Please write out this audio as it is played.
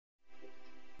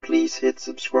please hit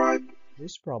subscribe.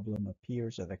 This problem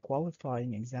appears at the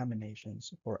qualifying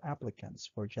examinations for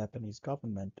applicants for Japanese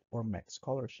government or MEXT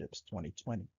scholarships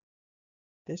 2020.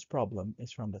 This problem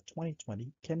is from the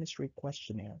 2020 chemistry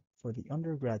questionnaire for the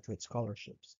undergraduate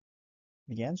scholarships.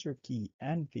 The answer key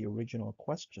and the original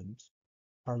questions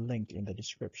are linked in the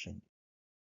description.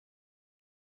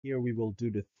 Here we will do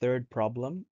the third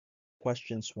problem,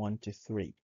 questions 1 to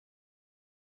 3.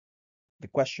 The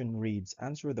question reads,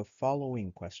 answer the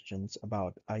following questions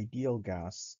about ideal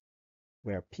gas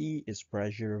where P is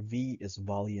pressure, V is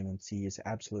volume, and T is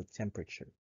absolute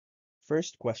temperature.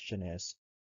 First question is,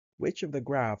 which of the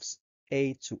graphs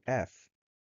A to F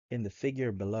in the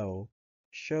figure below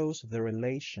shows the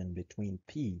relation between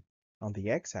P on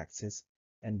the x-axis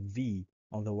and V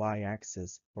on the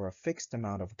y-axis for a fixed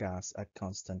amount of gas at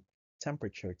constant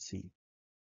temperature T?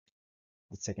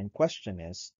 The second question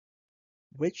is,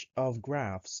 which of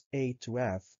graphs A to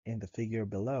F in the figure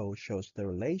below shows the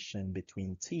relation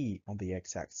between T on the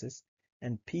x-axis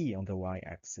and P on the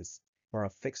y-axis for a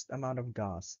fixed amount of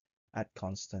gas at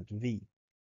constant V?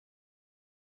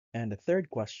 And the third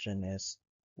question is,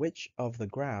 which of the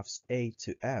graphs A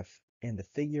to F in the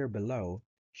figure below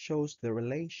shows the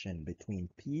relation between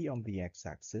P on the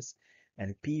x-axis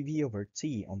and PV over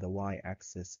T on the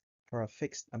y-axis for a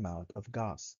fixed amount of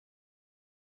gas?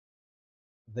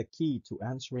 The key to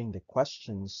answering the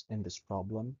questions in this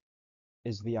problem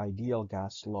is the ideal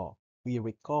gas law. We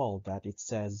recall that it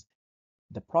says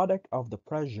the product of the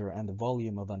pressure and the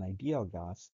volume of an ideal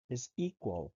gas is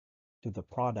equal to the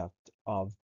product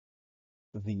of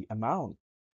the amount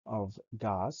of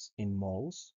gas in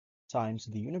moles times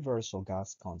the universal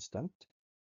gas constant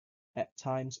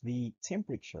times the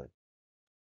temperature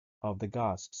of the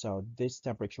gas. So this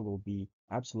temperature will be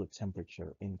absolute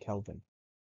temperature in Kelvin.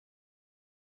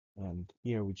 And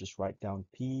here we just write down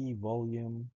P,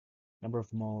 volume, number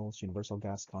of moles, universal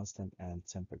gas constant, and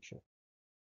temperature.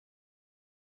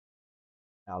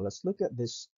 Now let's look at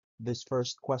this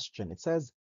first question. It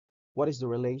says, what is the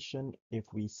relation if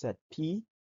we set P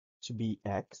to be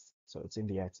X, so it's in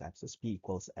the X-axis, P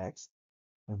equals X,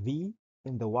 V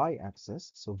in the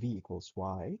Y-axis, so V equals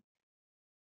Y,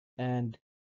 and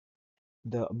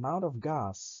the amount of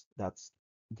gas, that's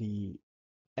the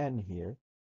N here,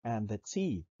 and the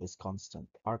T is constant,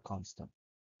 are constant.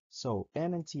 So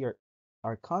N and T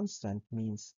are constant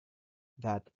means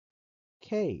that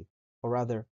K, or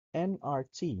rather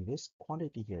nRT, this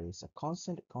quantity here is a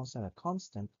constant, a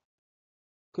constant,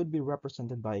 could be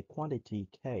represented by a quantity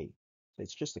K. So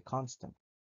it's just a constant.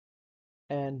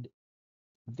 And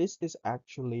this is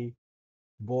actually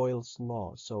Boyle's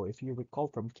law. So if you recall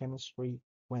from chemistry,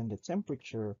 when the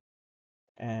temperature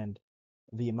and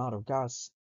the amount of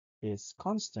gas is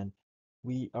constant,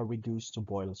 we are reduced to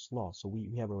Boyle's law. So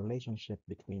we have a relationship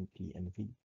between P and V.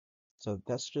 So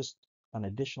that's just an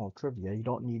additional trivia. You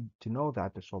don't need to know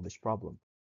that to solve this problem.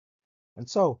 And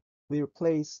so we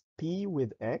replace P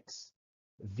with X,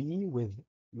 V with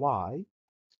Y,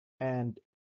 and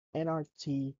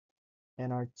nRT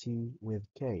with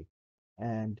K.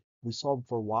 And we solve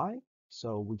for Y,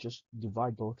 so we just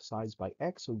divide both sides by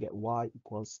X, so we get Y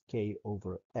equals K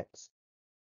over X.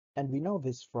 And we know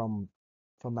this from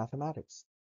mathematics.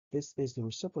 This is the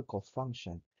reciprocal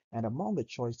function, and among the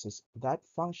choices, that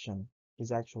function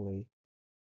is actually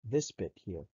this bit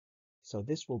here. So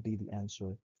this will be the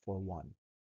answer for 1.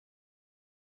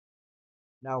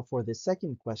 Now for the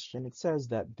second question, it says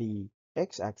that the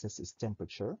x-axis is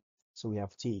temperature, so we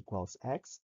have T equals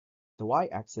X. The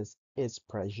y-axis is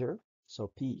pressure,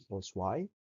 so P equals Y.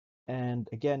 And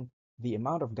again, the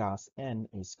amount of gas N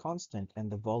is constant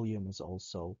and the volume is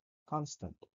also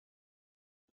constant.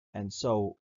 And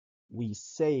so we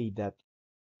say that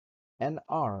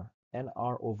NR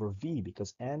over V,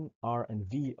 because N, R, and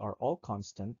V are all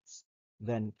constants,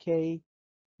 then K,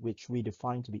 which we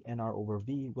define to be NR over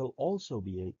V, will also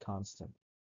be a constant.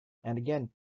 And again,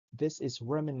 this is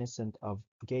reminiscent of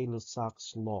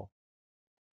gay-lussac's law.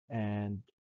 And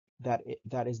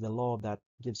that is the law that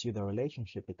gives you the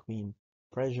relationship between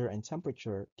pressure and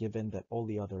temperature, given that all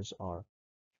the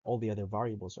other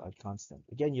variables are constant.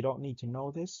 Again, you don't need to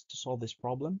know this to solve this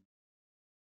problem.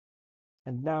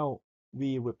 And now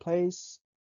we replace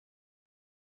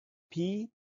P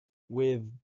with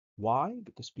Y,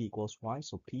 because P equals Y,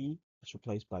 so P is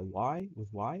replaced by Y with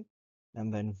Y.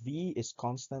 And then V is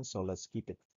constant, so let's keep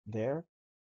it there.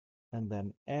 And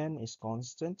then N is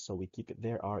constant, so we keep it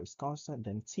there. R is constant.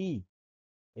 Then T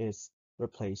is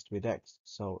replaced with X.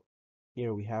 So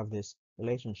here we have this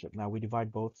relationship. Now we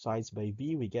divide both sides by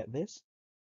V, we get this.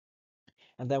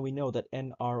 And then we know that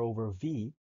NR over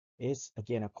V is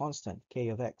again a constant, K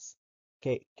of X.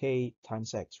 k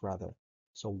times x rather.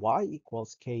 So y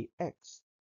equals kx,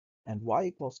 and y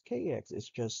equals kx is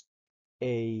just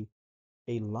a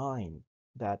line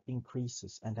that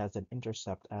increases and has an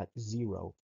intercept at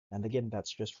 0. And again,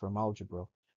 that's just from algebra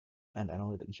and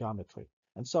analytic geometry.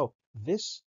 And so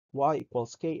this y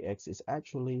equals kx is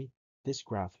actually this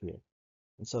graph here.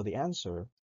 And so the answer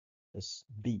is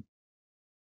B.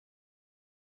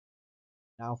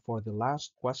 Now for the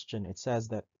last question, it says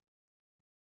that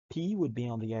P would be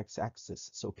on the x-axis,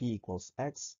 so P equals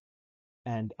x,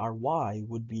 and our y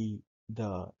would be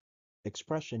the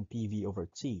expression PV over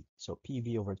T, so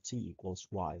PV over T equals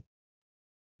y.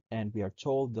 And we are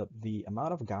told that the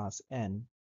amount of gas N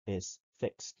is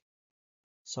fixed.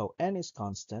 So N is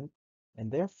constant,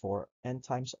 and therefore N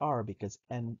times R, because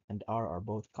N and R are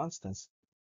both constants,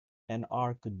 and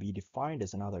R could be defined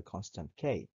as another constant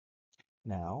K.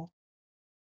 Now,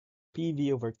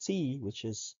 PV over T, which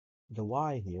is the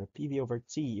Y here, PV over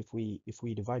T, if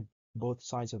we divide both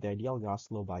sides of the ideal gas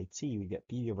law by T, we get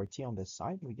PV over T on this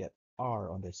side, we get R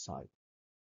on this side,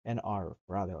 and R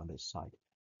rather on this side.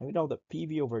 And we know that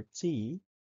PV over T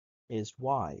is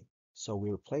Y, so we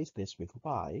replace this with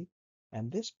Y,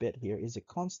 and this bit here is a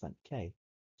constant K.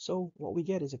 So what we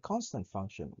get is a constant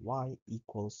function, Y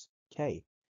equals K.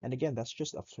 And again, that's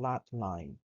just a flat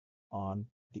line on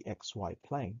the XY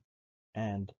plane.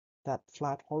 And that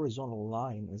flat horizontal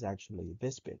line is actually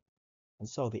this bit. And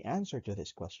so the answer to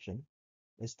this question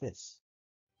is this.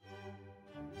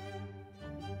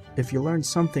 If you learned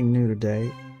something new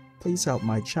today, please help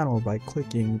my channel by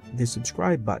clicking the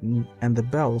subscribe button and the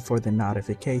bell for the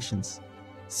notifications.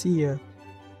 See ya!